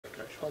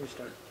probably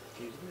start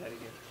using that again.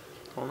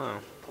 Well, no.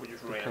 Probably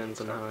just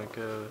Depends on how it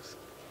goes.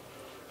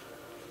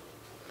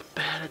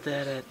 Bad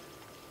at it.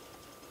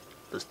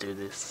 Let's do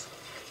this.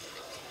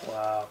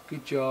 Wow,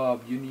 good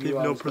job. You knew Leave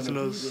I no was going to be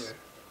prisoners.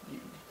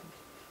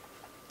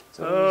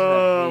 there.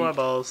 Oh, my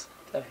balls.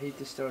 I hate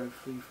to start a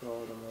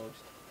free-for-all the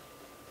most.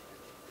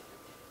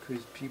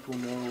 Because people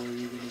know where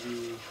you're going to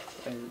be.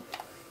 And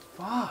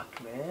fuck,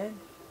 man.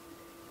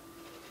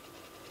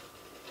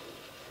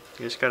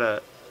 You just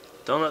gotta...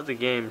 Don't let the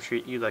game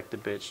treat you like the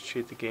bitch.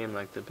 Treat the game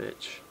like the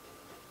bitch.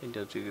 And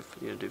you'll do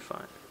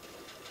fine.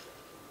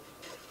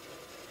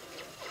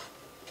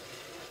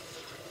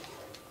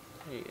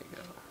 There you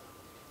go.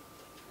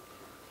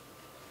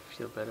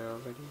 Feel better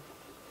already?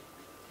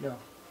 No.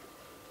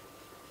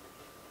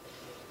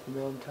 You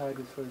know I'm tied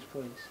with first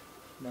place.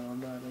 No, I'm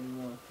not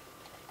anymore.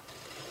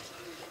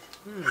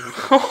 You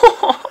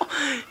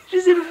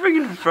just did a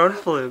freaking front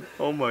flip.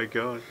 Oh my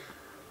god.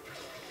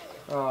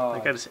 Oh,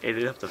 That guy just ate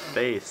it up the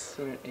face.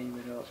 I'm gonna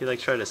aim it up. He like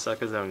tried to suck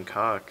his own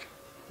cock.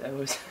 That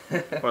was...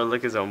 Or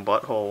lick his own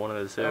butthole, one of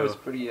the two. That was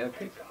pretty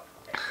epic.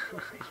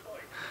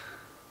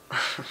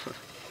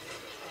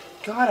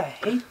 God, I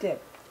hate that.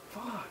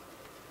 Fuck.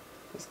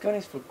 This gun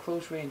is for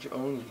close range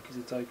only, because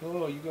it's like,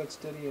 oh, you got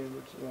steady aim,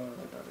 which, oh,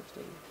 I got it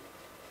steady.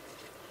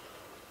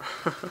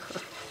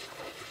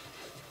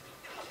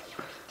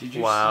 Did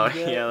you Wow,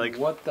 see that? yeah, like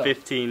what the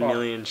 15 fuck?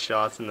 million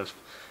shots in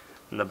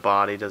the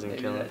body doesn't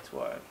Maybe kill him. that's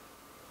why.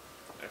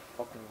 I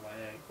fucking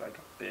lag like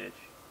a bitch.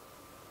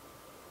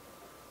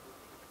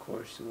 Of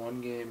course, the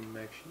one game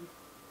actually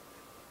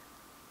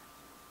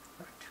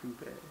not too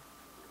bad.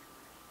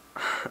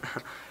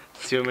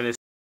 2 minutes.